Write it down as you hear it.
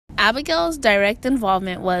Abigail's direct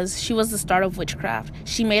involvement was she was the start of witchcraft.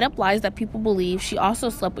 She made up lies that people believed. She also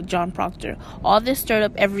slept with John Proctor. All this stirred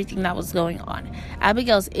up everything that was going on.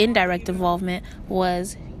 Abigail's indirect involvement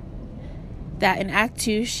was that in Act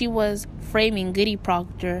 2, she was framing Goody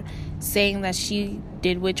Proctor, saying that she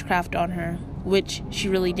did witchcraft on her, which she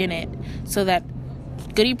really didn't, so that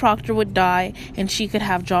Goody Proctor would die and she could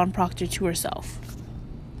have John Proctor to herself.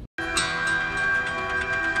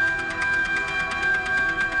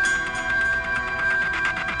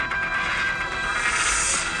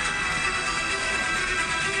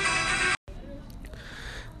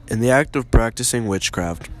 In the act of practicing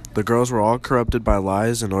witchcraft, the girls were all corrupted by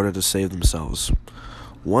lies in order to save themselves.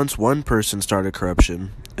 Once one person started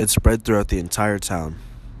corruption, it spread throughout the entire town.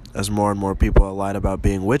 As more and more people lied about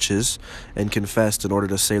being witches and confessed in order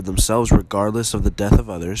to save themselves regardless of the death of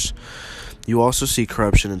others, you also see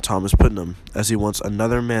corruption in Thomas Putnam, as he wants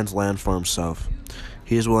another man's land for himself.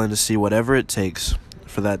 He is willing to see whatever it takes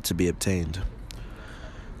for that to be obtained.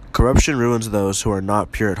 Corruption ruins those who are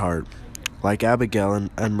not pure at heart, like Abigail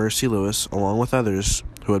and Mercy Lewis, along with others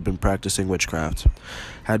who had been practicing witchcraft,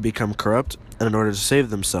 had become corrupt and in order to save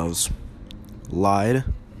themselves, lied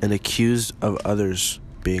and accused of others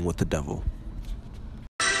being with the devil.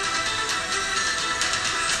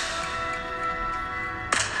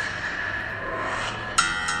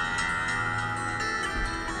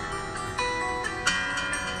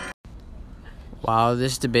 While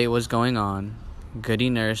this debate was going on, Goody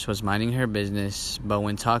Nurse was minding her business, but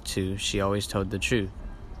when talked to, she always told the truth.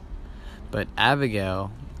 But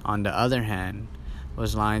Abigail, on the other hand,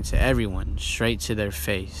 was lying to everyone straight to their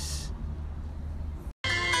face.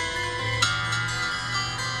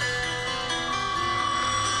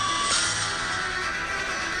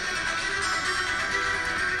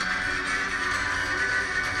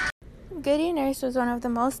 Goody Nurse was one of the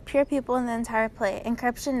most pure people in the entire play, and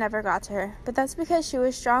corruption never got to her. But that's because she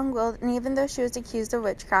was strong-willed, and even though she was accused of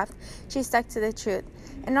witchcraft, she stuck to the truth.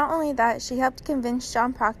 And not only that, she helped convince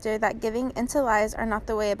John Proctor that giving into lies are not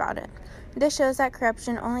the way about it. This shows that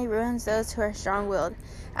corruption only ruins those who are strong-willed.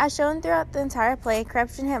 As shown throughout the entire play,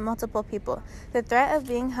 corruption hit multiple people. The threat of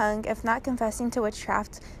being hung if not confessing to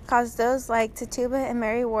witchcraft caused those like Tituba and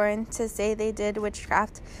Mary Warren to say they did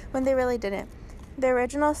witchcraft when they really didn't. The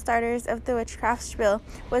original starters of the witchcraft spiel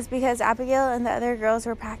was because Abigail and the other girls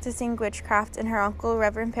were practicing witchcraft and her uncle,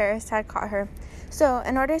 Reverend Parris, had caught her. So,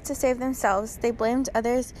 in order to save themselves, they blamed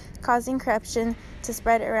others, causing corruption to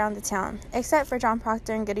spread around the town, except for John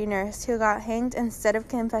Proctor and Goody Nurse, who got hanged instead of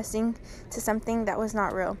confessing to something that was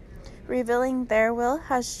not real, revealing their will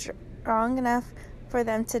was strong enough for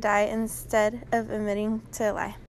them to die instead of admitting to a lie.